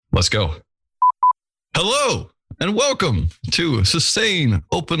Let's go. Hello and welcome to Sustain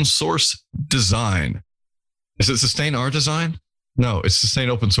Open Source Design. Is it Sustain Our Design? No, it's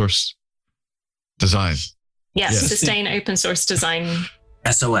Sustain Open Source Design. Yes, Sustain Open Source Design.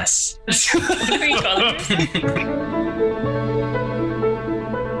 SOS. What do we call it?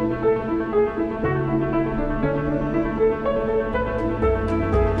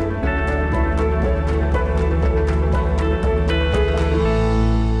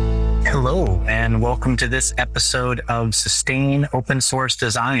 Hello, and welcome to this episode of Sustain Open Source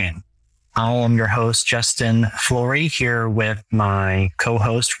Design. I am your host, Justin Flory, here with my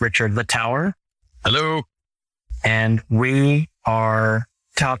co-host, Richard Littauer. Hello. And we are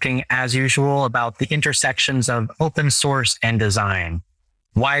talking, as usual, about the intersections of open source and design,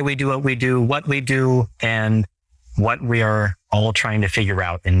 why we do, and what we are all trying to figure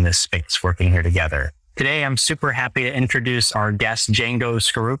out in this space working here together. Today, I'm super happy to introduce our guest, Django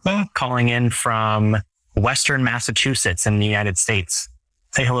Skarupa, calling in from Western Massachusetts in the United States.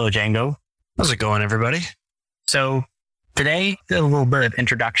 Say hello, Django. How's it going, everybody? So today, a little bit of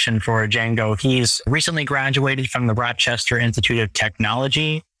introduction for Django. He's recently graduated from the Rochester Institute of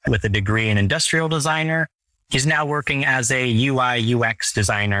Technology with a degree in industrial designer. He's now working as a UI UX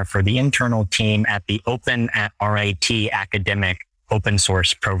designer for the internal team at the Open at RIT Academic Open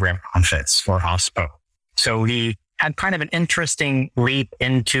Source Program Office, or OSPO. So he had kind of an interesting leap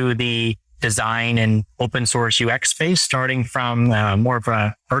into the design and open source UX space, starting from more of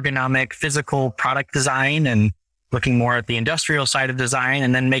a ergonomic physical product design and looking more at the industrial side of design,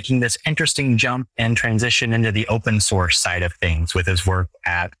 and then making this interesting jump and transition into the open source side of things with his work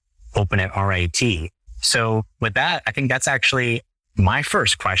at Open at RIT. So with that, I think that's actually my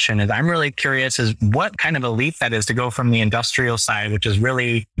first question. Is I'm really curious is what kind of a leap that is to go from the industrial side, which is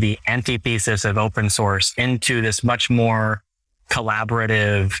really the antithesis of open source, into this much more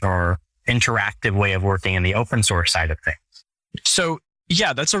collaborative or interactive way of working in the open source side of things. So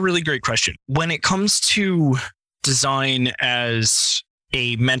yeah, that's a really great question. When it comes to design as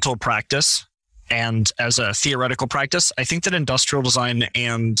a mental practice and as a theoretical practice, I think that industrial design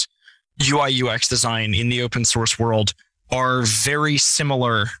and UI UX design in the open source world are very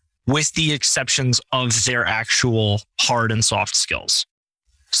similar, with the exceptions of their actual hard and soft skills.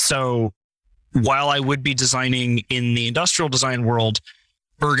 So while I would be designing in the industrial design world,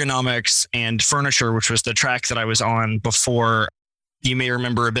 ergonomics and furniture, which was the track that I was on before, you may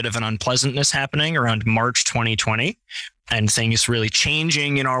remember a bit of an unpleasantness happening around March 2020, and things really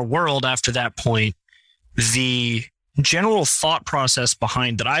changing in our world after that point. The general thought process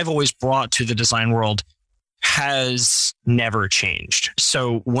behind that I've always brought to the design world has never changed.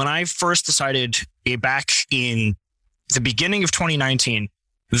 So when I first decided back in the beginning of 2019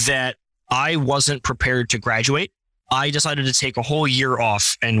 that I wasn't prepared to graduate, I decided to take a whole year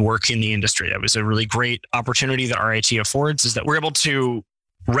off and work in the industry. That was a really great opportunity that RIT affords, is that we're able to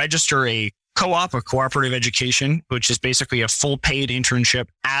register a co-op, a cooperative education, which is basically a full paid internship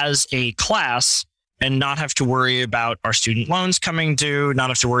as a class, and not have to worry about our student loans coming due,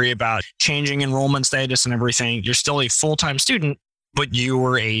 not have to worry about changing enrollment status and everything. You're still a full-time student, but you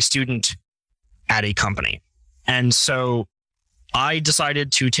were a student at a company. And so I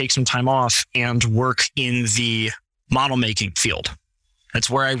decided to take some time off and work in the model making field. That's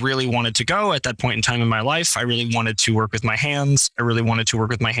where I really wanted to go at that point in time in my life. I really wanted to work with my hands. I really wanted to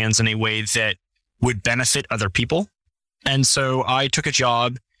work with my hands in a way that would benefit other people. And so I took a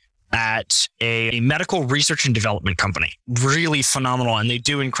job at a medical research and development company. Really phenomenal. And they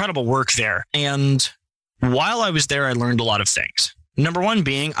do incredible work there. And while I was there, I learned a lot of things. Number one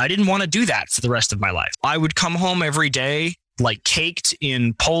being, I didn't want to do that for the rest of my life. I would come home every day, like caked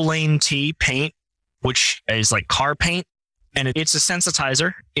in Polane T paint, which is like car paint. And it's a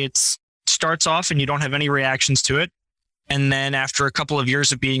sensitizer. It starts off and you don't have any reactions to it. And then after a couple of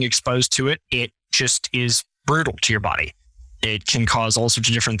years of being exposed to it, it just is brutal to your body. It can cause all sorts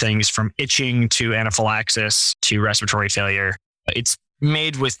of different things, from itching to anaphylaxis to respiratory failure. It's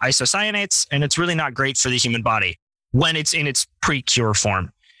made with isocyanates, and it's really not great for the human body when it's in its pre-cure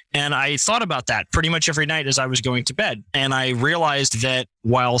form. And I thought about that pretty much every night as I was going to bed. And I realized that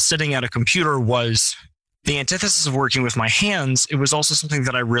while sitting at a computer was the antithesis of working with my hands, it was also something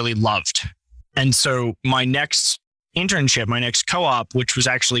that I really loved. And so my next internship, my next co-op, which was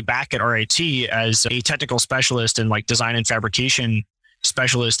actually back at RIT as a technical specialist and like design and fabrication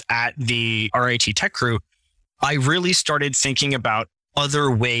specialist at the RIT Tech Crew, I really started thinking about other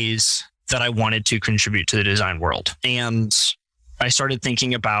ways that I wanted to contribute to the design world. And I started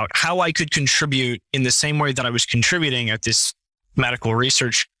thinking about how I could contribute in the same way that I was contributing at this medical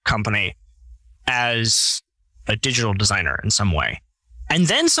research company as a digital designer in some way. And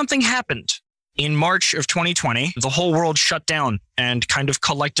then something happened. In March of 2020, the whole world shut down and kind of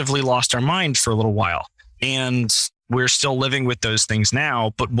collectively lost our mind for a little while. And we're still living with those things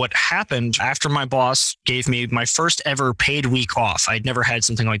now. But what happened after my boss gave me my first ever paid week off, I'd never had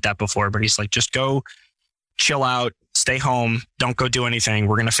something like that before, but he's like, just go chill out, stay home, don't go do anything.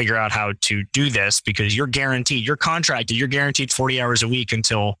 We're going to figure out how to do this because you're guaranteed, you're contracted, you're guaranteed 40 hours a week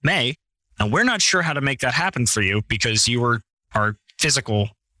until May. And we're not sure how to make that happen for you because you were our physical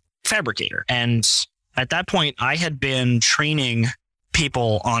fabricator. And at that point, I had been training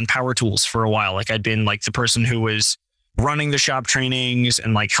people on power tools for a while. Like I'd been like the person who was running the shop trainings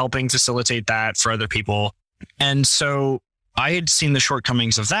and like helping facilitate that for other people. And so I had seen the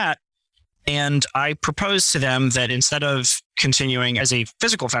shortcomings of that. And I proposed to them that instead of continuing as a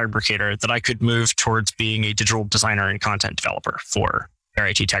physical fabricator, that I could move towards being a digital designer and content developer for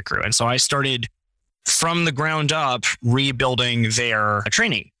RIT Tech Crew. And so I started from the ground up rebuilding their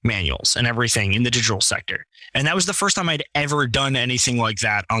training manuals and everything in the digital sector. And that was the first time I'd ever done anything like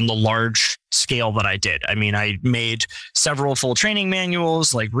that on the large scale that I did. I mean, I made several full training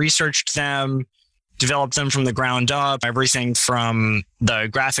manuals, like researched them, developed them from the ground up, everything from the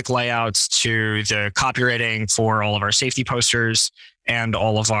graphic layouts to the copywriting for all of our safety posters and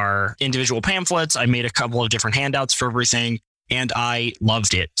all of our individual pamphlets. I made a couple of different handouts for everything. And I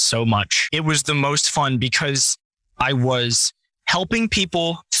loved it so much. It was the most fun because I was helping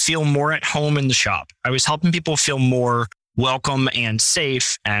people feel more at home in the shop. I was helping people feel more welcome and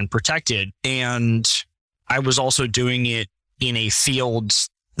safe and protected. And I was also doing it in a field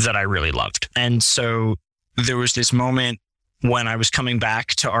that I really loved. And so there was this moment when I was coming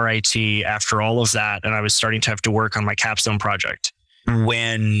back to RIT after all of that, and I was starting to have to work on my capstone project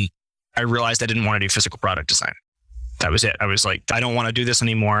when I realized I didn't want to do physical product design. That was it. I was like, I don't want to do this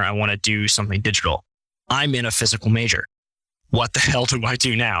anymore. I want to do something digital. I'm in a physical major. What the hell do I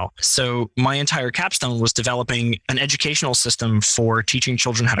do now? So my entire capstone was developing an educational system for teaching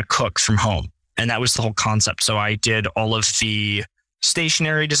children how to cook from home. And that was the whole concept. So I did all of the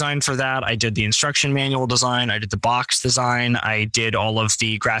stationery design for that. I did the instruction manual design. I did the box design. I did all of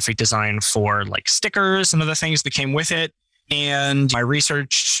the graphic design for like stickers and other things that came with it. And I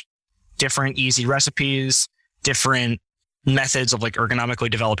researched different easy recipes, different methods of like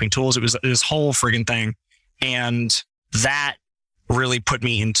ergonomically developing tools. It was this whole friggin' thing. And that really put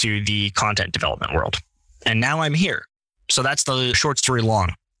me into the content development world. And now I'm here. So that's the short story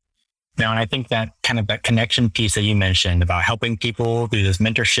long. Now, and I think that kind of that connection piece that you mentioned about helping people through this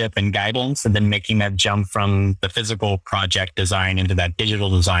mentorship and guidance, and then making that jump from the physical project design into that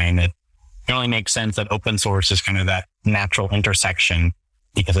digital design, it only makes sense that open source is kind of that natural intersection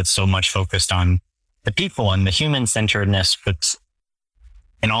because it's so much focused on the people and the human centeredness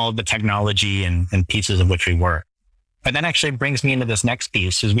in all of the technology and pieces of which we work. But that actually brings me into this next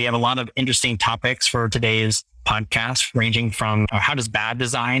piece, is we have a lot of interesting topics for today's podcast, ranging from how does bad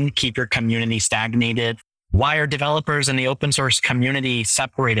design keep your community stagnated? Why are developers in the open source community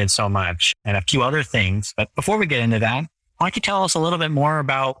separated so much? And a few other things. But before we get into that, why don't you tell us a little bit more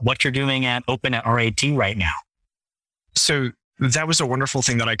about what you're doing at Open at RIT right now? So that was a wonderful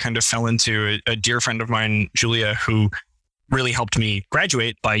thing that I kind of fell into. A dear friend of mine, Julia, who really helped me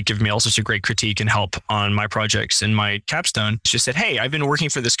graduate by giving me all sorts of great critique and help on my projects and my capstone. She said, hey, I've been working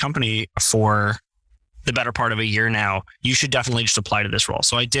for this company for the better part of a year now. You should definitely just apply to this role.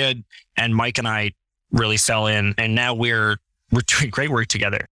 So I did. And Mike and I really fell in. And now we're doing great work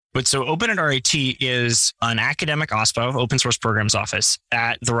together. But so Open at RIT is an academic OSPO, open source programs office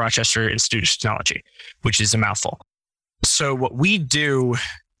at the Rochester Institute of Technology, which is a mouthful. So what we do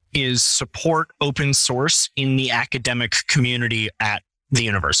is support open source in the academic community at the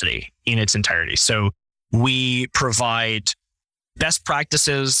university in its entirety. So we provide best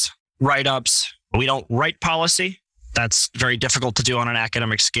practices, write-ups. We don't write policy. That's very difficult to do on an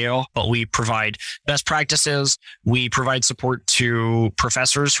academic scale, but we provide best practices. We provide support to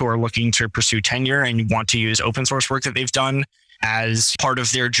professors who are looking to pursue tenure and want to use open source work that they've done as part of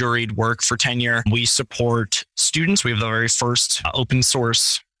their juried work for tenure. We support students. We have the very first open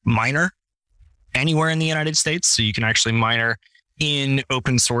source minor anywhere in the United States. So you can actually minor in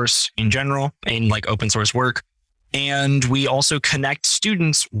open source in general, in like open source work. And we also connect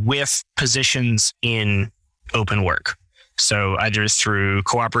students with positions in open work. So either through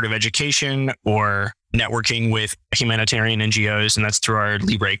cooperative education or networking with humanitarian NGOs, and that's through our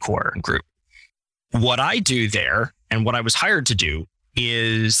LibreCorps group. What I do there and what I was hired to do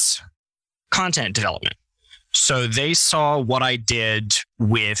is content development. So they saw what I did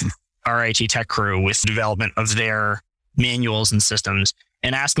with RIT Tech Crew with the development of their manuals and systems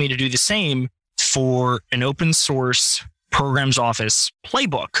and asked me to do the same for an open source programs office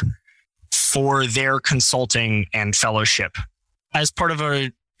playbook for their consulting and fellowship. As part of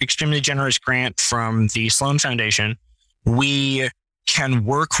an extremely generous grant from the Sloan Foundation, we can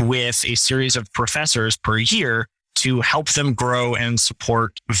work with a series of professors per year to help them grow and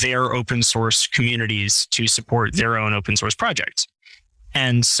support their open source communities to support their own open source projects.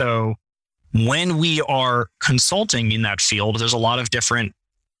 And so when we are consulting in that field, there's a lot of different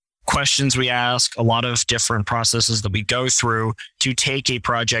questions we ask, a lot of different processes that we go through to take a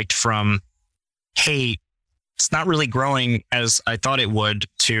project from, hey, it's not really growing as I thought it would,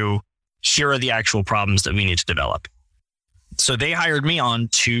 to here are the actual problems that we need to develop. So they hired me on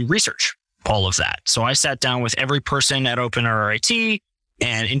to research all of that. So I sat down with every person at OpenRIT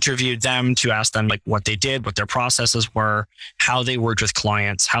and interviewed them to ask them like what they did, what their processes were, how they worked with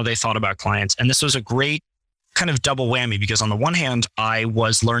clients, how they thought about clients. And this was a great kind of double whammy because on the one hand, I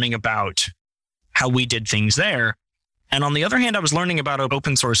was learning about how we did things there. And on the other hand, I was learning about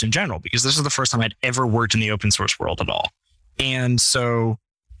open source in general because this is the first time I'd ever worked in the open source world at all. And so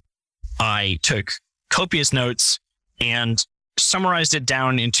I took copious notes and summarized it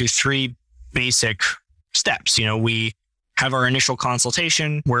down into 3 basic steps. You know, we have our initial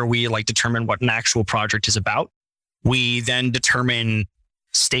consultation where we like determine what an actual project is about. We then determine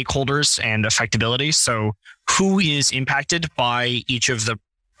stakeholders and affectability. So who is impacted by each of the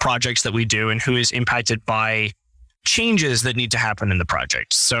projects that we do and who is impacted by changes that need to happen in the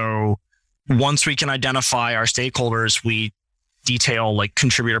project. So once we can identify our stakeholders, we detail like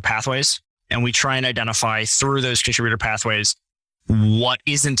contributor pathways and we try and identify through those contributor pathways what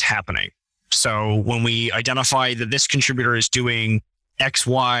isn't happening. So when we identify that this contributor is doing X,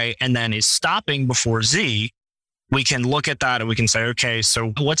 Y, and then is stopping before Z, we can look at that and we can say, okay,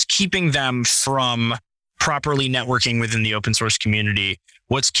 so what's keeping them from properly networking within the open source community?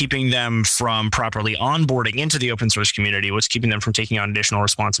 What's keeping them from properly onboarding into the open source community? What's keeping them from taking on additional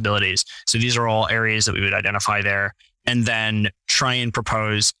responsibilities? So these are all areas that we would identify there and then try and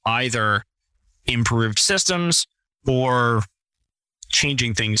propose either improved systems or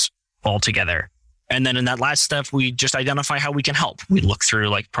changing things altogether. And then in that last step, we just identify how we can help. We look through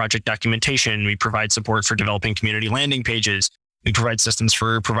like project documentation. We provide support for developing community landing pages. We provide systems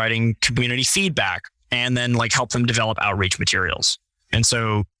for providing community feedback and then like help them develop outreach materials. And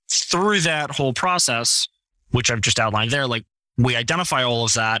so through that whole process, which I've just outlined there, like we identify all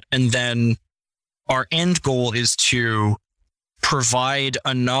of that. And then our end goal is to provide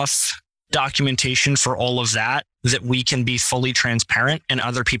enough documentation for all of that we can be fully transparent and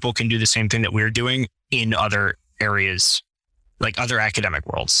other people can do the same thing that we're doing in other areas, like other academic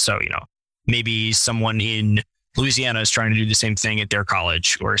worlds. So, you know, maybe someone in Louisiana is trying to do the same thing at their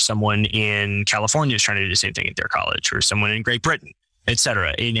college, or someone in California is trying to do the same thing at their college, or someone in Great Britain, et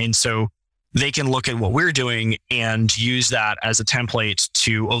cetera. And so they can look at what we're doing and use that as a template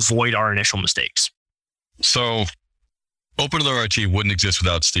to avoid our initial mistakes. So OpenRIT wouldn't exist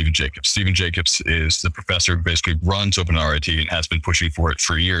without Stephen Jacobs. Stephen Jacobs is the professor who basically runs OpenRIT and has been pushing for it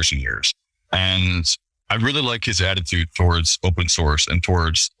for years and years. And I really like his attitude towards open source and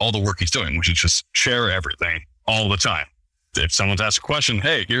towards all the work he's doing, which is just share everything all the time. If someone's asked a question,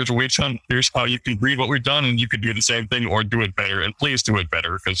 hey, here's what we've done. Here's how you can read what we've done and you can do the same thing or do it better. And please do it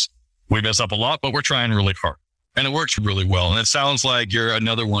better because we mess up a lot, but we're trying really hard. And it works really well. And it sounds like you're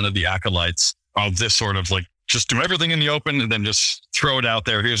another one of the acolytes of this sort of like, just do everything in the open and then just throw it out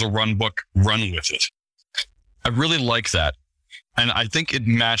there. Here's a run book, run with it. I really like that. And I think it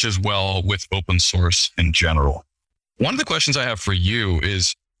matches well with open source in general. One of the questions I have for you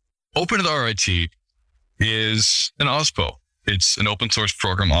is OpenRIT is an OSPO. It's an open source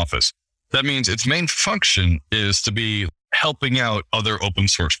program office. That means its main function is to be helping out other open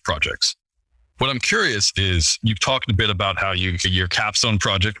source projects. What I'm curious is you've talked a bit about how your capstone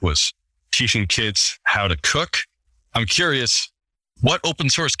project was teaching kids how to cook. I'm curious, what open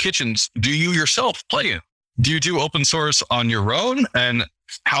source kitchens do you yourself play in? Do you do open source on your own? And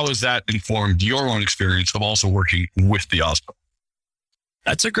how has that informed your own experience of also working with the OSPO?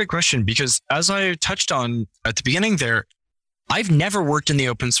 That's a great question because as I touched on at the beginning there, I've never worked in the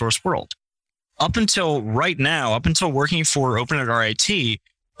open source world. Up until right now, up until working for OpenRIT,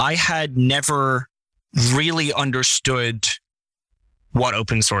 I had never really understood what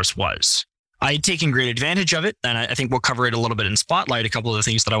open source was. I had taken great advantage of it, and I think we'll cover it a little bit in Spotlight, a couple of the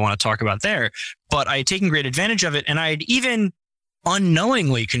things that I want to talk about there, but I had taken great advantage of it, and I had even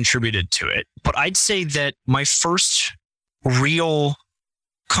unknowingly contributed to it. But I'd say that my first real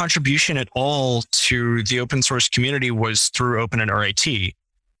contribution at all to the open source community was through OpenRIT.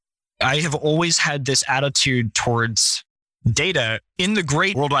 I have always had this attitude towards data in the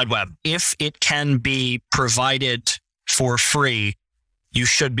great World Wide Web. If it can be provided for free, you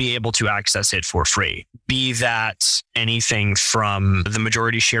should be able to access it for free. Be that anything from the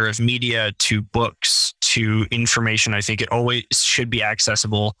majority share of media to books to information. I think it always should be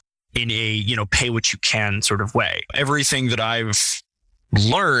accessible in a, pay what you can sort of way. Everything that I've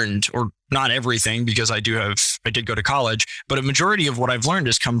learned, or not everything, because I did go to college, but a majority of what I've learned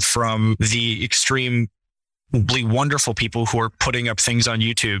has come from the extremely wonderful people who are putting up things on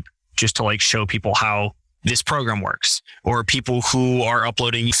YouTube just to show people how this program works, or people who are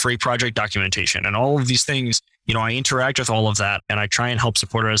uploading free project documentation and all of these things. I interact with all of that and I try and help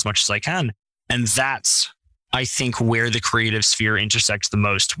support it as much as I can. And that's, I think, where the creative sphere intersects the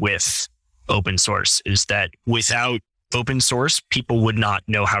most with open source, is that without open source, people would not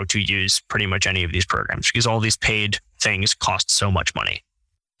know how to use pretty much any of these programs, because all these paid things cost so much money.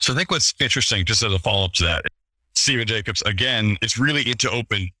 So I think what's interesting, just as a follow-up to that, Stephen Jacobs, again, is really into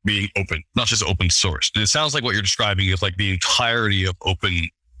being open, not just open source. And it sounds like what you're describing is the entirety of open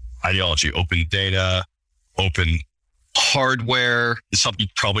ideology, open data, open hardware is something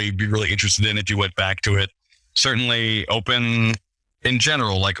you'd probably be really interested in if you went back to it. Certainly open in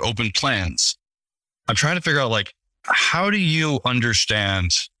general, like open plans. I'm trying to figure out, how do you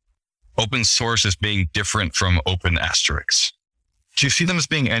understand open source as being different from open asterisks? Do you see them as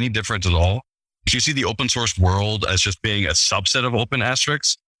being any different at all? Do you see the open source world as just being a subset of open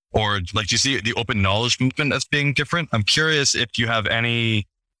asterisks? Or do you see the open knowledge movement as being different? I'm curious if you have any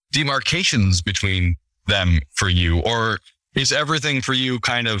demarcations between them for you, or is everything for you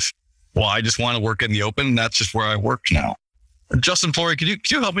kind of, well, I just want to work in the open and that's just where I work now? Justin Flory, could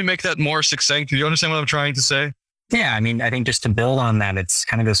you help me make that more succinct? Do you understand what I'm trying to say? Yeah, I think just to build on that, it's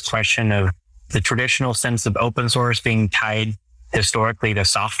kind of this question of the traditional sense of open source being tied historically to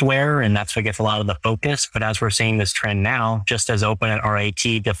software, and that's what gets a lot of the focus. But as we're seeing this trend now, just as Open at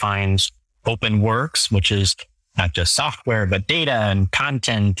RIT defines open works, which is not just software, but data and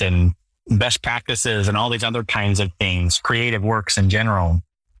content and best practices and all these other kinds of things, creative works in general.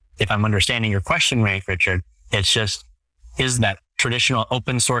 If I'm understanding your question right, Richard, it's just, is that traditional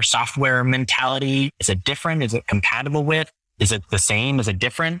open source software mentality, is it different? Is it compatible with? Is it the same? Is it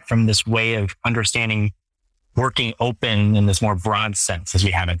different from this way of understanding working open in this more broad sense as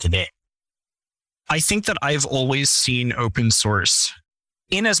we have it today? I think that I've always seen open source,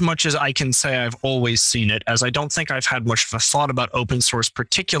 in as much as I can say I've always seen it, as I don't think I've had much of a thought about open source,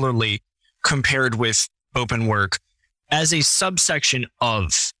 particularly compared with open work, as a subsection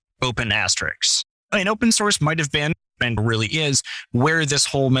of open asterisks. And open source might have been, and really is, where this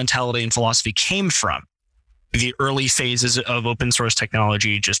whole mentality and philosophy came from. The early phases of open source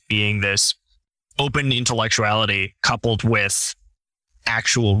technology just being this open intellectuality coupled with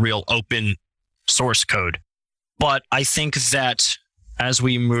actual real open source code. But I think that as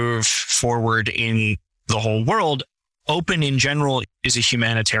we move forward in the whole world, open in general is a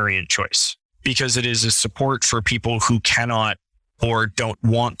humanitarian choice, because it is a support for people who cannot or don't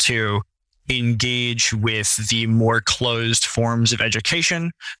want to engage with the more closed forms of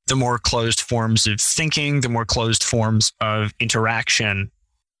education, the more closed forms of thinking, the more closed forms of interaction.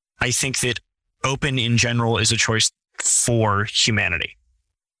 I think that open in general is a choice for humanity.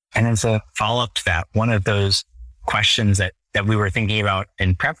 And as a follow-up to that, one of those questions that we were thinking about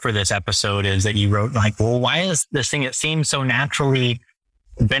in prep for this episode is that you wrote why is this thing that seems so naturally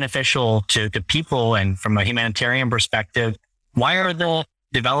beneficial to people, and from a humanitarian perspective, why are the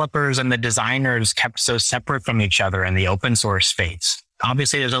developers and the designers kept so separate from each other in the open source space?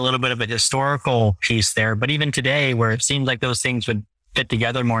 Obviously, there's a little bit of a historical piece there, but even today, where it seems like those things would fit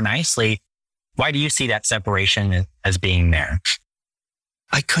together more nicely, why do you see that separation as being there?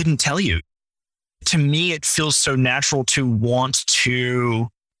 I couldn't tell you. To me, it feels so natural to want to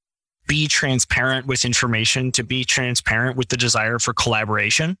be transparent with information, to be transparent with the desire for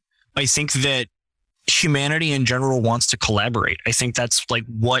collaboration. I think that humanity in general wants to collaborate. I think that's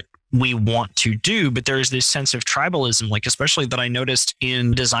what we want to do, but there's this sense of tribalism, especially that I noticed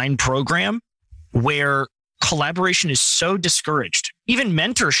in design program, where collaboration is so discouraged. Even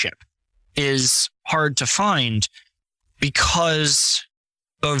mentorship is hard to find because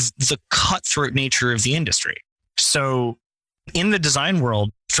of the cutthroat nature of the industry. So in the design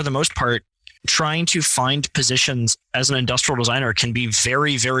world, for the most part, trying to find positions as an industrial designer can be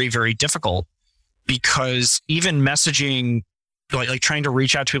very, very, very difficult, because even messaging, trying to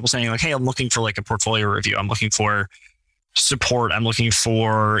reach out to people saying hey, I'm looking for a portfolio review. I'm looking for support. I'm looking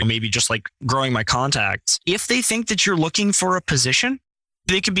for maybe just growing my contacts. If they think that you're looking for a position,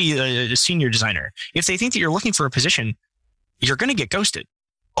 they could be a senior designer. If they think that you're looking for a position, you're going to get ghosted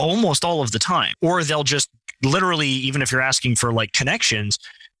almost all of the time. Or they'll just literally, even if you're asking for connections,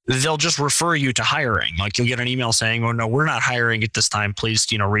 they'll just refer you to hiring. Like you'll get an email saying, oh no, we're not hiring at this time. Please,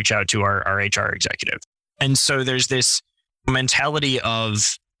 reach out to our HR executive. And so there's this mentality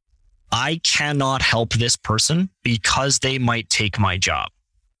of, I cannot help this person because they might take my job,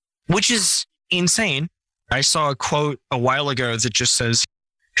 which is insane. I saw a quote a while ago that just says,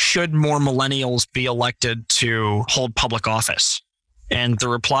 should more millennials be elected to hold public office? And the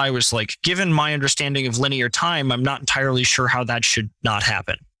reply was like, given my understanding of linear time, I'm not entirely sure how that should not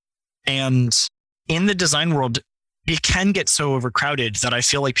happen. And in the design world, it can get so overcrowded that I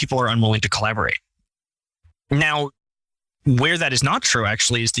feel like people are unwilling to collaborate. Now, where that is not true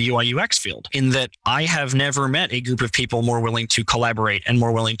actually is the UI UX field, in that I have never met a group of people more willing to collaborate and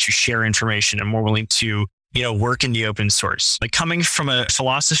more willing to share information and more willing to work in the open source. Like coming from a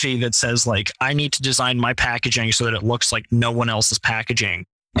philosophy that says like, I need to design my packaging so that it looks like no one else's packaging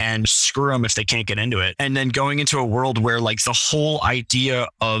and screw them if they can't get into it. And then going into a world where like the whole idea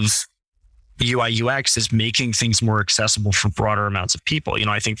of UI UX is making things more accessible for broader amounts of people.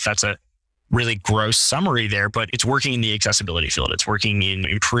 I think that's a really gross summary there, but it's working in the accessibility field. It's working in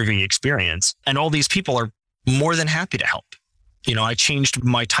improving experience. And all these people are more than happy to help. I changed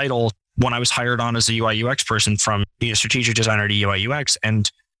my title when I was hired on as a UI UX person from strategic designer to UI UX. And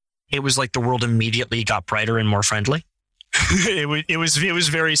it was like the world immediately got brighter and more friendly. It was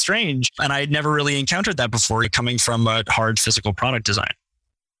very strange. And I had never really encountered that before coming from a hard physical product design.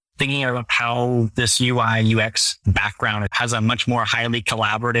 Thinking about how this UI UX background has a much more highly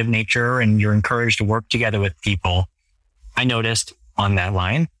collaborative nature and you're encouraged to work together with people. I noticed on that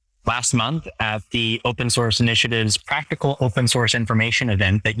line last month at the Open Source Initiative's Practical Open Source Information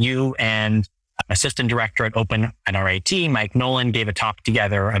event that you and Assistant Director at RAT, Mike Nolan, gave a talk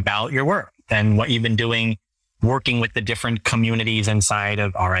together about your work and what you've been doing, working with the different communities inside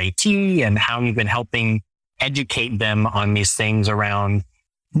of RAT and how you've been helping educate them on these things around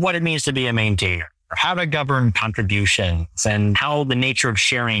what it means to be a maintainer, or how to govern contributions, and how the nature of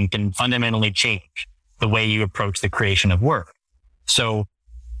sharing can fundamentally change the way you approach the creation of work. So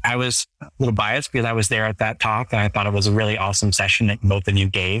I was a little biased because I was there at that talk and I thought it was a really awesome session that both of you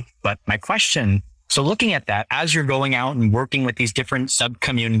gave. But my question, so looking at that, as you're going out and working with these different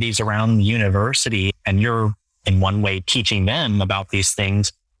sub-communities around the university and you're in one way teaching them about these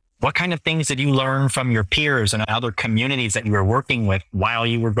things, what kind of things did you learn from your peers and other communities that you were working with while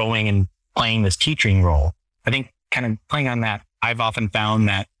you were going and playing this teaching role? I think kind of playing on that, I've often found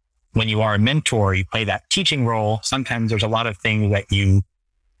that when you are a mentor, you play that teaching role. Sometimes there's a lot of things that you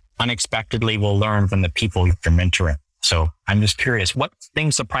unexpectedly will learn from the people you're mentoring. So I'm just curious, what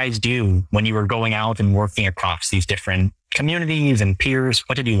things surprised you when you were going out and working across these different communities and peers?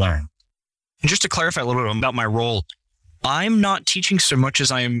 What did you learn? And just to clarify a little bit about my role, I'm not teaching so much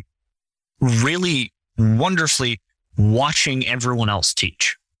as I am really wonderfully watching everyone else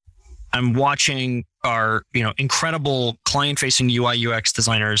teach. I'm watching our, incredible client-facing UI UX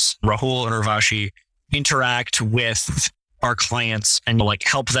designers, Rahul and Urvashi, interact with our clients and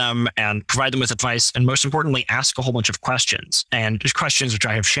help them and provide them with advice. And most importantly, ask a whole bunch of questions. And there's questions which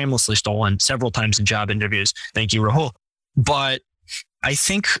I have shamelessly stolen several times in job interviews. Thank you, Rahul. But I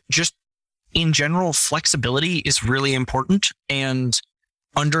think just in general, flexibility is really important, and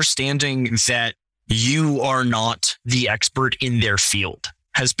understanding that you are not the expert in their field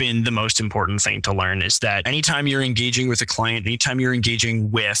has been the most important thing to learn. Is that anytime you're engaging with a client, anytime you're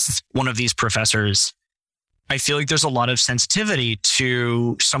engaging with one of these professors, I feel like there's a lot of sensitivity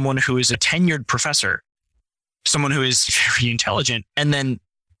to someone who is a tenured professor, someone who is very intelligent, and then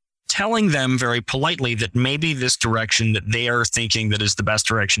telling them very politely that maybe this direction that they are thinking that is the best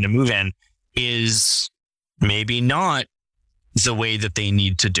direction to move in is maybe not the way that they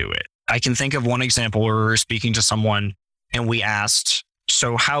need to do it. I can think of one example where we were speaking to someone and we asked,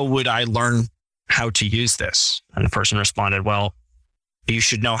 so how would I learn how to use this? And the person responded, well, you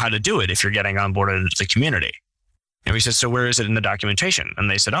should know how to do it if you're getting on board into the community. And we said, so where is it in the documentation? And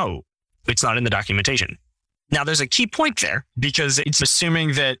they said, oh, it's not in the documentation. Now there's a key point there, because it's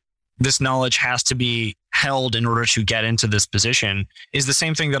assuming that this knowledge has to be held in order to get into this position is the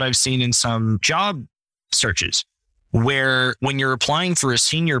same thing that I've seen in some job searches, where when you're applying for a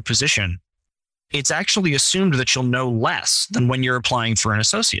senior position, it's actually assumed that you'll know less than when you're applying for an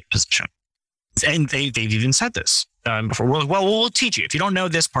associate position. And they've even said this before. Well, we'll teach you. If you don't know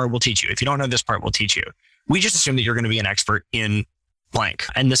this part, we'll teach you. If you don't know this part, we'll teach you. We just assume that you're going to be an expert in blank.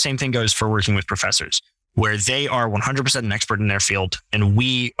 And the same thing goes for working with professors, where they are 100% an expert in their field, and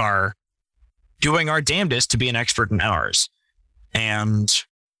we are doing our damnedest to be an expert in ours. And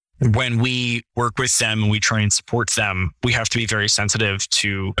when we work with them and we try and support them, we have to be very sensitive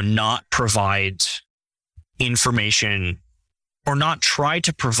to not provide information or not try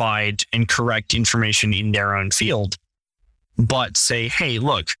to provide incorrect information in their own field, but say, hey,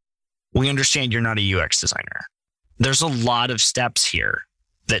 look, we understand you're not a UX designer. There's a lot of steps here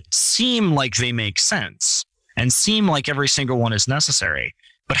that seem like they make sense and seem like every single one is necessary.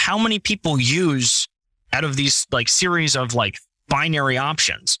 But how many people use out of these like series of like binary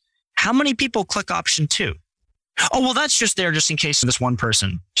options? How many people click option 2? Oh, well, that's just there just in case this one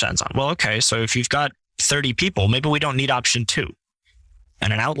person sends on. Well, okay. So if you've got 30 people, maybe we don't need option 2.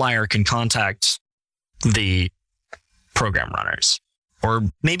 And an outlier can contact the program runners. Or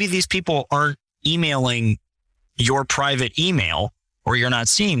maybe these people aren't emailing your private email, or you're not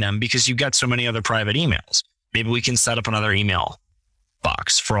seeing them because you get so many other private emails. Maybe we can set up another email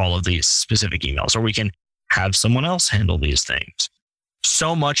box for all of these specific emails, or we can have someone else handle these things.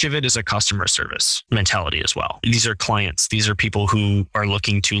 So much of it is a customer service mentality as well. These are clients. These are people who are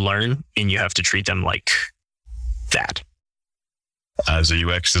looking to learn, and you have to treat them like that. As a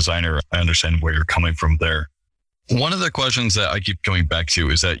UX designer, I understand where you're coming from there. One of the questions that I keep coming back to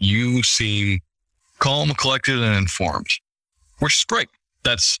is that you seem calm, collected, and informed, which is great.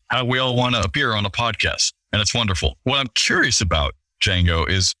 That's how we all want to appear on a podcast, and it's wonderful. What I'm curious about, Django,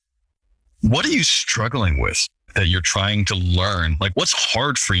 is what are you struggling with that you're trying to learn? Like, what's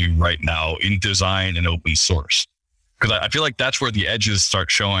hard for you right now in design and open source? Because I feel like that's where the edges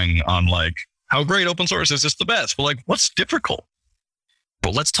start showing on like, how great open source is this the best? But like, what's difficult?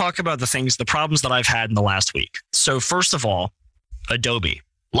 Well, let's talk about the problems that I've had in the last week. So first of all, Adobe.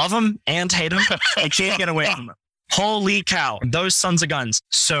 Love them and hate them. I can't get away from them. Holy cow. Those sons of guns.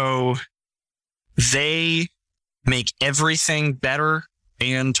 So they make everything better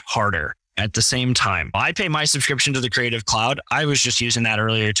and harder at the same time. I pay my subscription to the Creative Cloud. I was just using that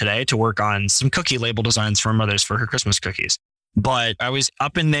earlier today to work on some cookie label designs for Mother's for her Christmas cookies. But I was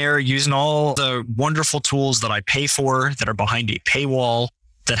up in there using all the wonderful tools that I pay for that are behind a paywall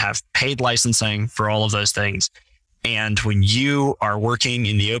that have paid licensing for all of those things. And when you are working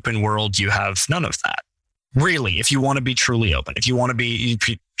in the open world, you have none of that. Really, if you want to be truly open, if you want to be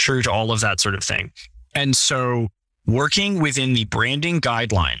true to all of that sort of thing. And so working within the branding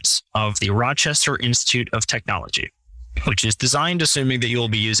guidelines of the Rochester Institute of Technology, which is designed assuming that you'll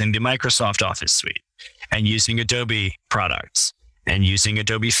be using the Microsoft Office suite and using Adobe products and using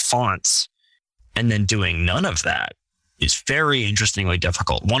Adobe fonts, and then doing none of that is very interestingly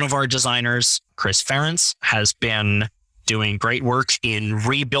difficult. One of our designers, Chris Ferentz, has been doing great work in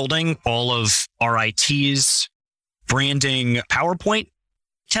rebuilding all of RIT's branding PowerPoint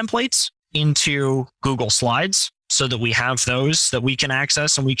templates into Google Slides so that we have those that we can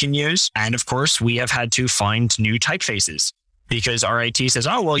access and we can use. And of course, we have had to find new typefaces because RIT says,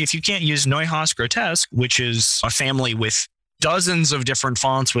 oh, well, if you can't use Neuhaus Grotesque, which is a family with dozens of different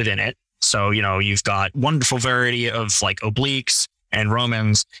fonts within it. So, you know, you've got wonderful variety of like obliques and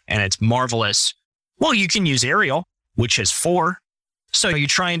Romans, and it's marvelous. Well, you can use Arial, which has 4. So you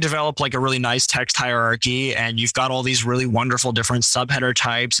try and develop like a really nice text hierarchy, and you've got all these really wonderful different subheader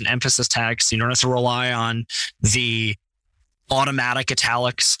types and emphasis text. You don't have to rely on the automatic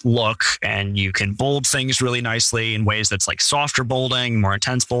italics look, and you can bold things really nicely in ways that's like softer bolding, more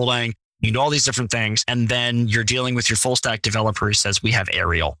intense bolding. You can do all these different things. And then you're dealing with your full stack developer who says, we have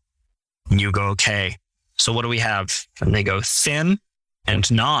Arial. And you go, okay, so what do we have? And they go thin and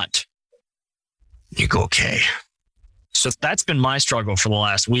not. You go, okay. So that's been my struggle for the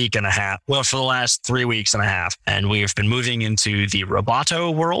last week and a half. Well, for the last 3 weeks and a half. And we've been moving into the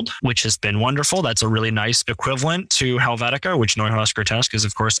Roboto world, which has been wonderful. That's a really nice equivalent to Helvetica, which Neuhaus Grotesque is,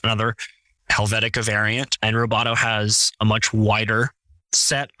 of course, another Helvetica variant. And Roboto has a much wider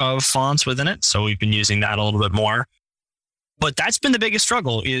set of fonts within it. So we've been using that a little bit more. But that's been the biggest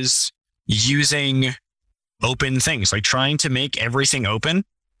struggle, is using open things, like trying to make everything open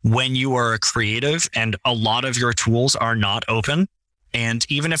when you are a creative and a lot of your tools are not open. And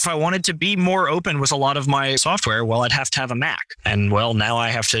even if I wanted to be more open with a lot of my software, well, I'd have to have a Mac. And well, now I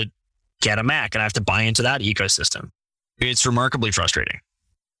have to get a Mac and I have to buy into that ecosystem. It's remarkably frustrating.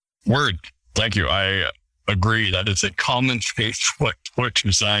 Word. Thank you. I agree that it's a common trait for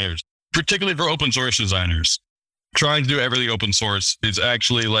designers, particularly for open source designers. Trying to do everything open source is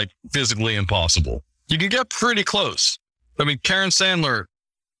actually like physically impossible. You can get pretty close. I mean, Karen Sandler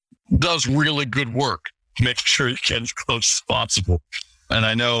does really good work to make sure you get as close as possible. And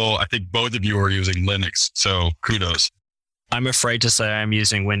I think both of you are using Linux, so kudos. I'm afraid to say I'm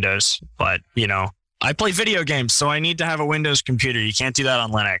using Windows, but you know, I play video games, so I need to have a Windows computer. You can't do that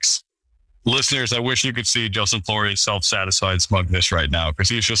on Linux. Listeners, I wish you could see Justin Florey's self-satisfied smugness right now, because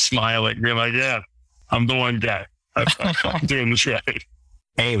he's just smiling. You're like, yeah, I'm the one guy. I'm doing this right.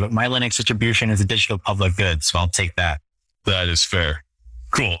 Hey, but my Linux distribution is a digital public good, so I'll take that. That is fair.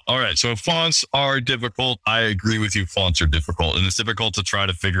 Cool. All right. So fonts are difficult. I agree with you. Fonts are difficult. And it's difficult to try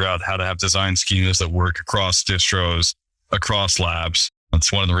to figure out how to have design schemas that work across distros, across labs.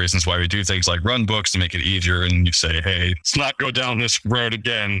 That's one of the reasons why we do things like run books to make it easier. And you say, hey, let's not go down this road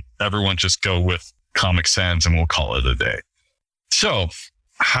again. Everyone just go with Comic Sans and we'll call it a day. So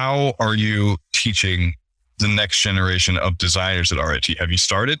how are you teaching the next generation of designers at RIT? Have you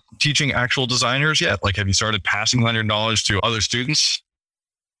started teaching actual designers yet? Like, have you started passing on your knowledge to other students?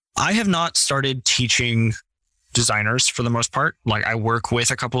 I have not started teaching designers for the most part. Like, I work with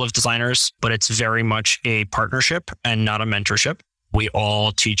a couple of designers, but it's very much a partnership and not a mentorship. We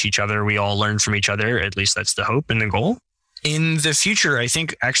all teach each other. We all learn from each other. At least that's the hope and the goal. In the future, I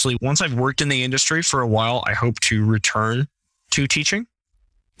think actually once I've worked in the industry for a while, I hope to return to teaching.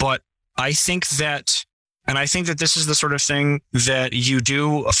 But I think that this is the sort of thing that you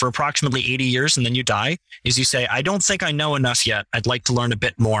do for approximately 80 years and then you die, is you say, I don't think I know enough yet. I'd like to learn a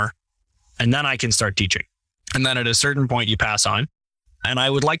bit more. And then I can start teaching. And then at a certain point you pass on. And I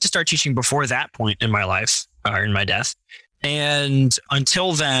would like to start teaching before that point in my life or in my death. And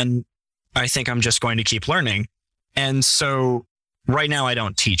until then, I think I'm just going to keep learning. And so right now I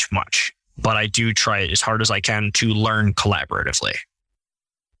don't teach much, but I do try as hard as I can to learn collaboratively.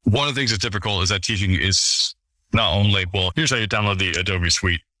 One of the things that's difficult is that teaching is not only, well, here's how you download the Adobe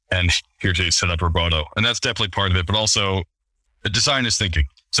Suite and here's how you set up Roboto. And that's definitely part of it, but also design is thinking.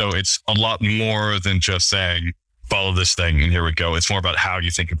 So it's a lot more than just saying, follow this thing and here we go. It's more about how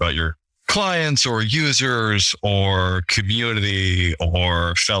you think about your clients or users or community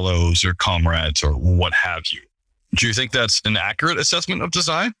or fellows or comrades or what have you. Do you think that's an accurate assessment of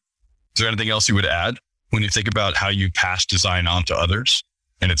design? Is there anything else you would add when you think about how you pass design on to others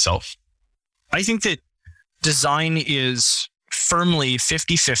in itself? I think that design is firmly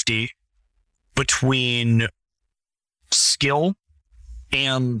 50-50 between skill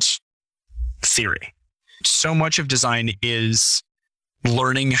and theory. So much of design is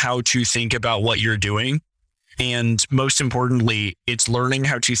learning how to think about what you're doing. And most importantly, it's learning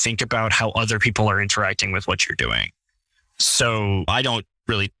how to think about how other people are interacting with what you're doing. So I don't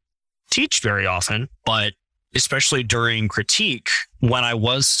really teach very often, but especially during critique, when I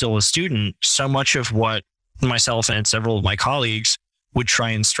was still a student, so much of what myself and several of my colleagues would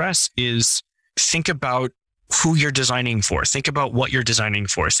try and stress is think about who you're designing for. Think about what you're designing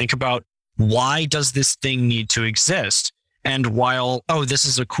for. Think about why does this thing need to exist? And while, oh, this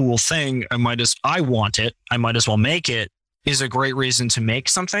is a cool thing, I might as well make it, is a great reason to make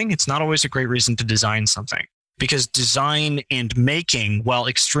something. It's not always a great reason to design something. Because design and making, while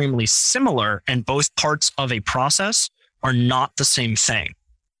extremely similar and both parts of a process, are not the same thing.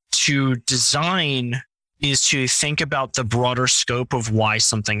 To design is to think about the broader scope of why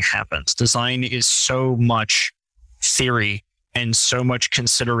something happens. Design is so much theory and so much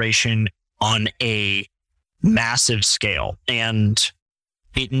consideration on a massive scale. And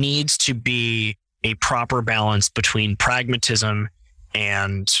it needs to be a proper balance between pragmatism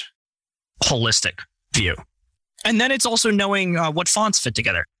and holistic view. And then it's also knowing what fonts fit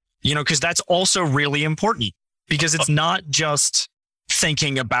together, because that's also really important, because it's not just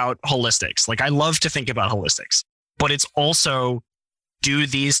thinking about holistics. Like, I love to think about holistics, but it's also, do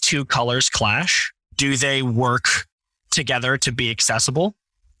these two colors clash? Do they work together to be accessible?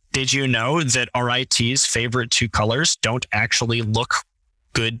 Did you know that RIT's favorite two colors don't actually look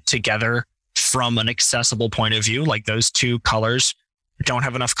good together from an accessible point of view? Like, those two colors don't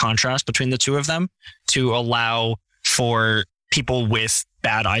have enough contrast between the two of them to allow for people with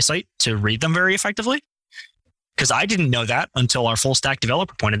bad eyesight to read them very effectively. Because I didn't know that until our full stack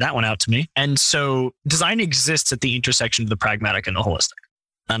developer pointed that one out to me. And so design exists at the intersection of the pragmatic and the holistic.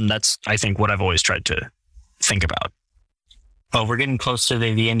 And that's, I think, what I've always tried to think about. Well, we're getting close to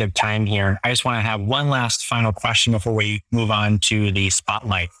the end of time here. I just want to have one last final question before we move on to the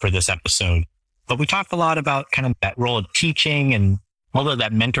spotlight for this episode. But we talked a lot about kind of that role of teaching and all of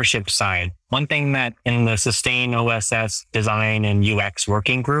that mentorship side. One thing that in the Sustain OSS design and UX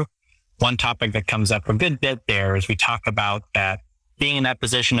working group, one topic that comes up a good bit there is we talk about that being in that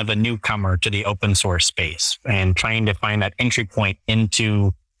position of a newcomer to the open source space and trying to find that entry point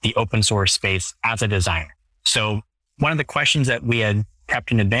into the open source space as a designer. So one of the questions that we had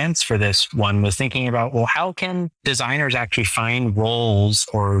prepped in advance for this one was thinking about, well, how can designers actually find roles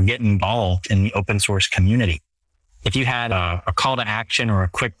or get involved in the open source community? If you had a call to action or a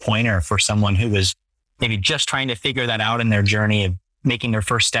quick pointer for someone who was maybe just trying to figure that out in their journey of making their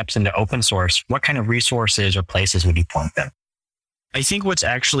first steps into open source, what kind of resources or places would you point them? I think what's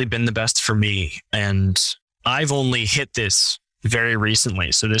actually been the best for me, and I've only hit this very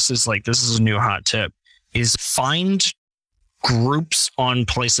recently, so this is a new hot tip, is find groups on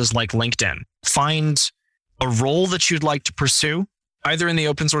places like LinkedIn. Find a role that you'd like to pursue, either in the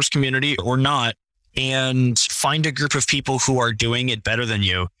open source community or not, and find a group of people who are doing it better than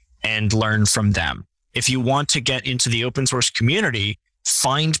you and learn from them. If you want to get into the open source community,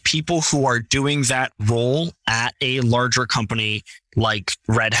 find people who are doing that role at a larger company like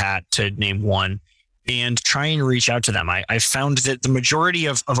Red Hat, to name one, and try and reach out to them. I found that the majority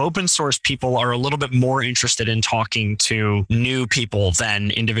of open source people are a little bit more interested in talking to new people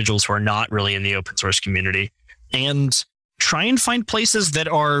than individuals who are not really in the open source community. And try and find places that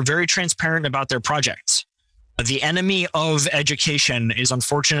are very transparent about their projects. The enemy of education is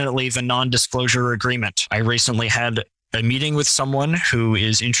unfortunately the non-disclosure agreement. I recently had a meeting with someone who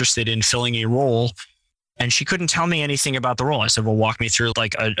is interested in filling a role, and she couldn't tell me anything about the role. I said, well, walk me through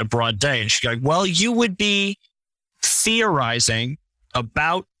like a broad day. And she's like, well, you would be theorizing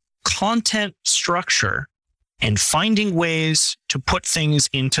about content structure and finding ways to put things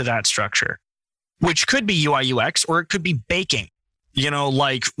into that structure, which could be UI UX, or it could be baking,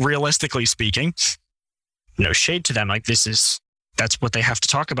 like realistically speaking, no shade to them. Like that's what they have to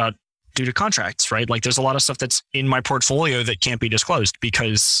talk about due to contracts, right? Like there's a lot of stuff that's in my portfolio that can't be disclosed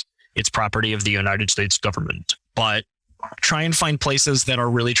because it's property of the United States government. But try and find places that are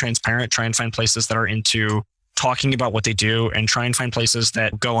really transparent, try and find places that are into talking about what they do, and try and find places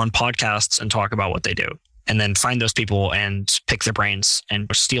that go on podcasts and talk about what they do. And then find those people and pick their brains and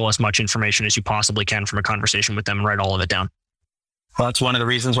steal as much information as you possibly can from a conversation with them and write all of it down. Well, that's one of the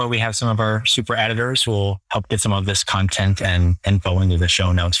reasons why we have some of our super editors who will help get some of this content and info into the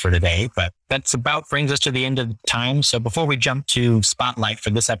show notes for today. But that's about brings us to the end of the time. So before we jump to Spotlight for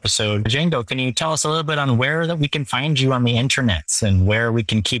this episode, Django, can you tell us a little bit on where that we can find you on the internets and where we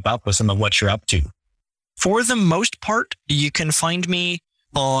can keep up with some of what you're up to? For the most part, you can find me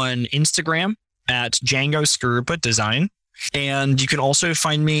on Instagram at Django Skarupa Design. And you can also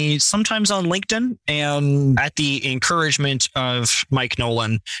find me sometimes on LinkedIn. And at the encouragement of Mike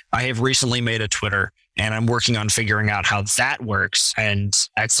Nolan, I have recently made a Twitter, and I'm working on figuring out how that works. And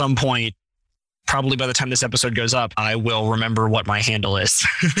at some point, probably by the time this episode goes up, I will remember what my handle is.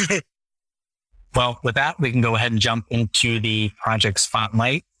 Well, with that, we can go ahead and jump into the project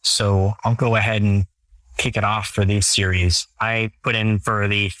Spotlight. So I'll go ahead and kick it off for this series. I put in for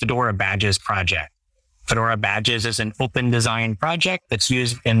the Fedora Badges project. Fedora Badges is an open design project that's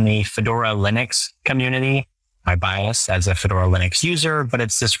used in the Fedora Linux community. My bias as a Fedora Linux user, but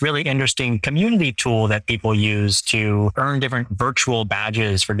it's this really interesting community tool that people use to earn different virtual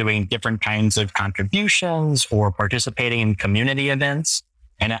badges for doing different kinds of contributions or participating in community events.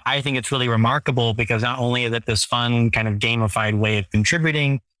 And I think it's really remarkable because not only is it this fun kind of gamified way of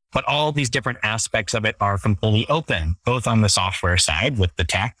contributing, but all these different aspects of it are completely open, both on the software side with the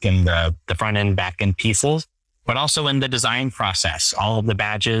tech and the front end, back end pieces, but also in the design process. All of the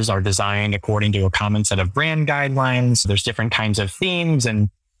badges are designed according to a common set of brand guidelines. There's different kinds of themes and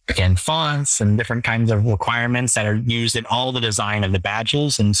fonts and different kinds of requirements that are used in all the design of the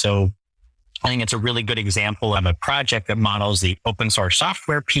badges. And so I think it's a really good example of a project that models the open source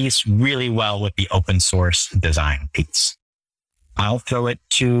software piece really well with the open source design piece. I'll throw it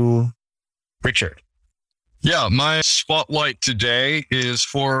to Richard. Yeah, my spotlight today is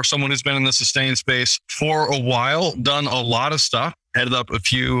for someone who's been in the sustain space for a while, done a lot of stuff, headed up a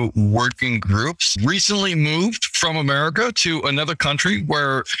few working groups, recently moved from America to another country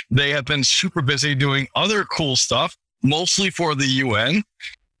where they have been super busy doing other cool stuff, mostly for the UN,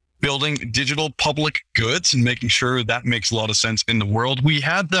 building digital public goods and making sure that makes a lot of sense in the world. We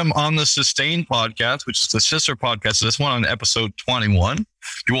had them on the Sustain podcast, which is the sister podcast. So this one on episode 21.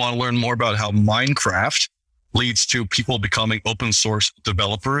 If you want to learn more about how Minecraft leads to people becoming open source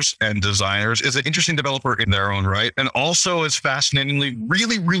developers and designers, is an interesting developer in their own right. And also is fascinatingly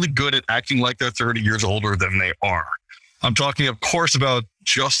really, really good at acting like they're 30 years older than they are. I'm talking, of course, about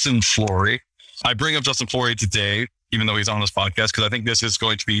Justin Flory. I bring up Justin Flory today, even though he's on this podcast, because I think this is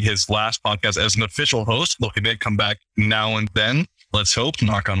going to be his last podcast as an official host, though he may come back now and then. Let's hope,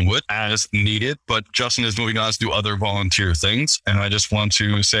 knock on wood, as needed. But Justin is moving on to do other volunteer things. And I just want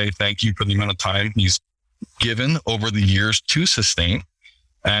to say thank you for the amount of time he's given over the years to Sustain.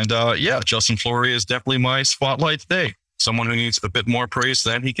 And Justin Flory is definitely my spotlight today. Someone who needs a bit more praise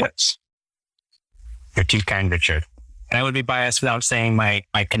than he gets. You're too kind, Richard. And I would be biased without saying my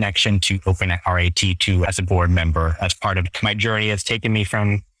connection to OpenRAT2 as a board member, as part of my journey, has taken me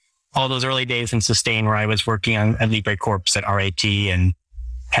from all those early days in Sustain where I was working on LibreCorps at RAT and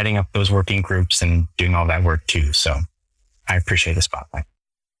heading up those working groups and doing all that work too. So I appreciate the spotlight.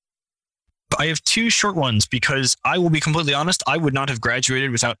 I have two short ones because I will be completely honest, I would not have graduated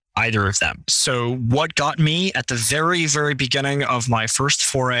without either of them. So what got me at the very, very beginning of my first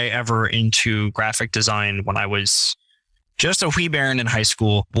foray ever into graphic design when I was just a wee bairn in high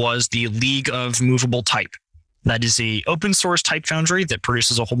school was the League of Movable Type. That is the open source type foundry that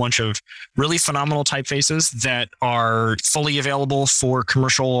produces a whole bunch of really phenomenal typefaces that are fully available for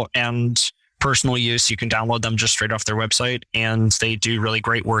commercial and personal use. You can download them just straight off their website, and they do really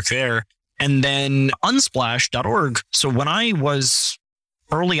great work there. And then unsplash.org. So when I was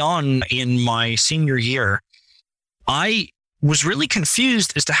early on in my senior year, I was really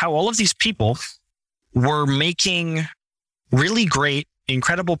confused as to how all of these people were making really great,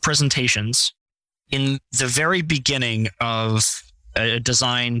 incredible presentations in the very beginning of a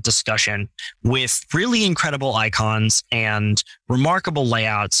design discussion with really incredible icons and remarkable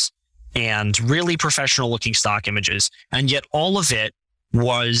layouts and really professional looking stock images. And yet all of it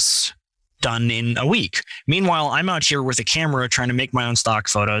was done in a week. Meanwhile, I'm out here with a camera trying to make my own stock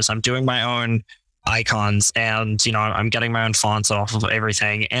photos. I'm doing my own icons and, I'm getting my own fonts off of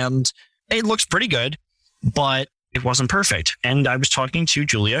everything. And it looks pretty good, but it wasn't perfect. And I was talking to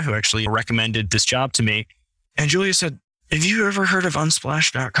Julia, who actually recommended this job to me. And Julia said, have you ever heard of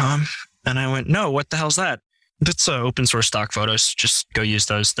unsplash.com? And I went, no, what the hell's that? That's open source stock photos. Just go use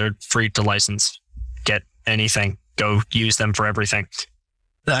those. They're free to license. Get anything. Go use them for everything.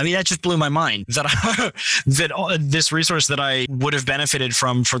 I mean, that just blew my mind that this resource that I would have benefited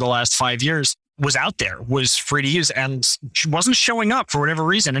from for the last 5 years was out there, was free to use, and wasn't showing up for whatever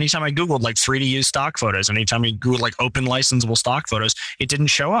reason. Anytime I Googled like free to use stock photos, anytime I Googled like open licensable stock photos, it didn't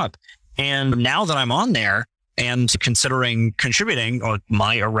show up. And now that I'm on there and considering contributing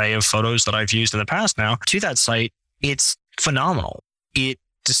my array of photos that I've used in the past now to that site, it's phenomenal. It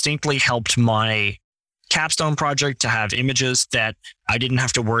distinctly helped my capstone project to have images that I didn't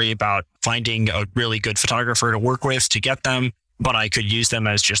have to worry about finding a really good photographer to work with to get them, but I could use them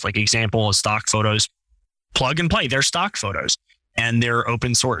as just like example of stock photos. Plug and play. They're stock photos and they're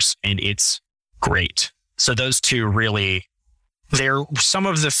open source and it's great. So those two really, they're some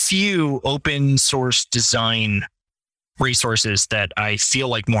of the few open source design resources that I feel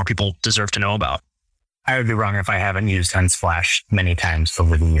like more people deserve to know about. I would be wrong if I haven't used Unsplash many times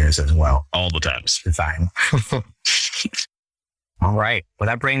over the years as well. All the times. Design. All right. Well,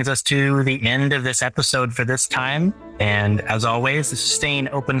 that brings us to the end of this episode for this time. And as always, the Sustain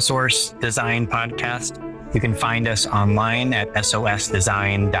Open Source Design Podcast. You can find us online at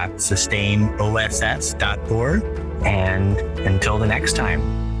sosdesign.sustainoss.org. And until the next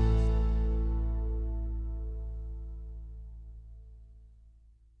time.